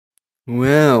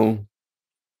Well,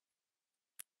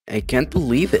 I can't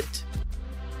believe it.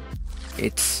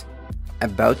 It's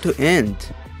about to end.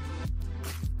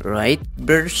 Right,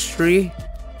 Birchtree?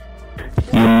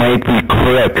 You might be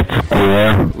correct,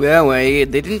 Square. Well, I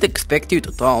didn't expect you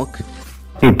to talk.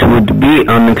 It would be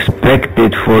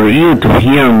unexpected for you to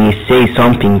hear me say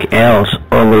something else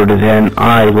other than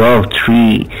I love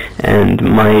tree and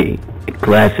my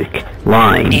classic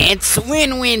line. It's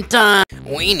win-win time.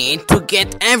 We need to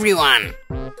get everyone.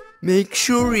 Make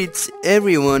sure it's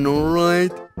everyone,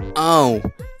 alright? Oh,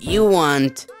 you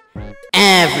want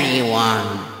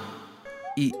everyone.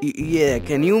 Yeah,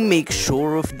 can you make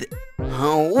sure of the...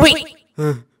 Oh, wait.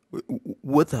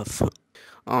 What the fuck?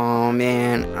 Oh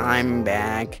man, I'm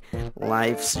back.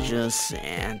 Life's just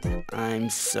sad. I'm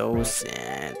so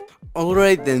sad.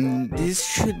 Alright then, this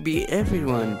should be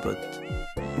everyone, but...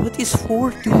 what is Four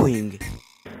doing?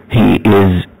 He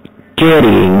is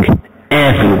getting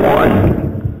everyone.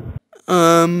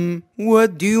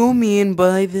 What do you mean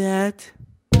by that?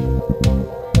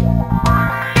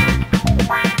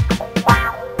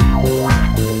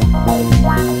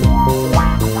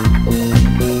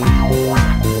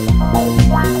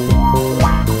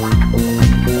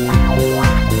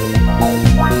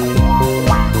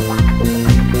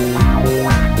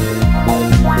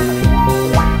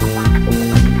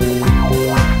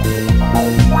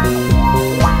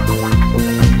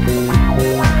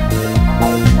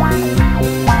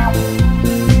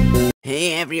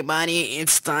 Hey everybody,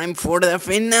 it's time for the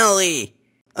finale.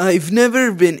 I've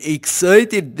never been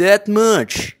excited that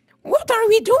much. What are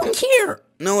we doing here?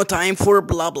 No time for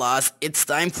blah blahs, it's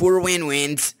time for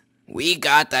win-wins. We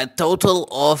got a total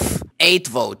of 8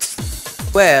 votes.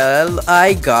 Well,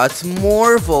 I got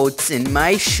more votes in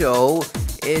my show.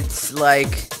 It's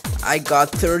like I got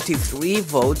 33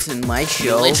 votes in my You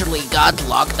show. literally got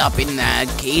locked up in a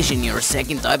cage in your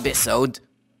second episode.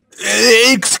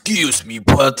 Excuse me,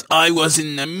 but I was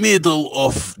in the middle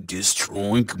of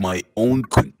destroying my own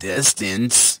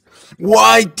contestants.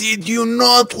 Why did you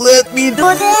not let me do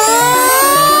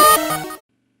that?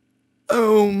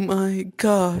 Oh my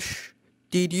gosh.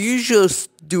 Did you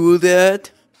just do that?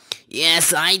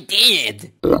 Yes, I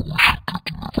did.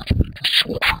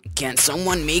 Can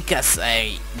someone make us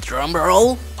a drum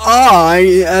roll?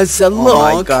 I, as a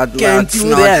log, my God, can't let's do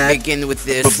not that. begin with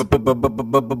this.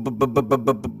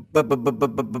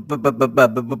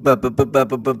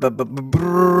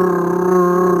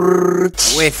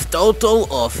 With total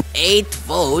of 8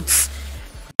 votes,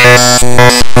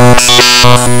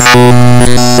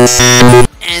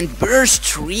 and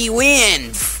Birchtree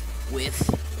wins with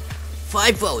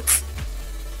 5 votes.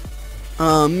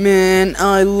 Oh man,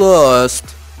 I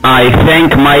lost. I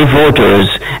thank my voters,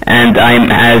 and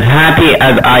I'm as happy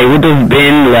as I would have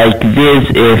been like this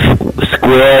if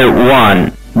Square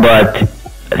won. But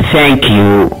thank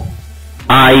you.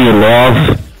 I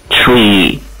love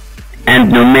tree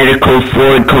and numerical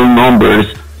Fourical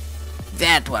numbers.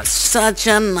 That was such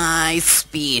a nice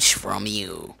speech from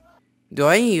you. Do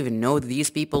I even know these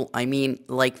people? I mean,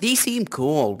 like, they seem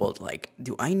cool, but like,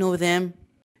 do I know them?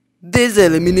 This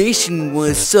elimination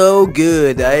was so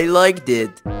good, I liked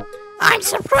it. I'm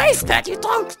surprised that you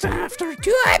talked after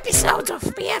 2 episodes of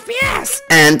BFBS.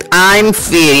 And I'm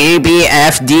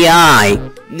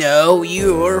BFDI. No,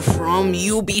 you're from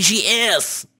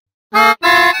UBGS.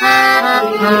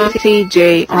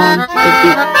 CJ on the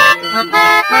beat.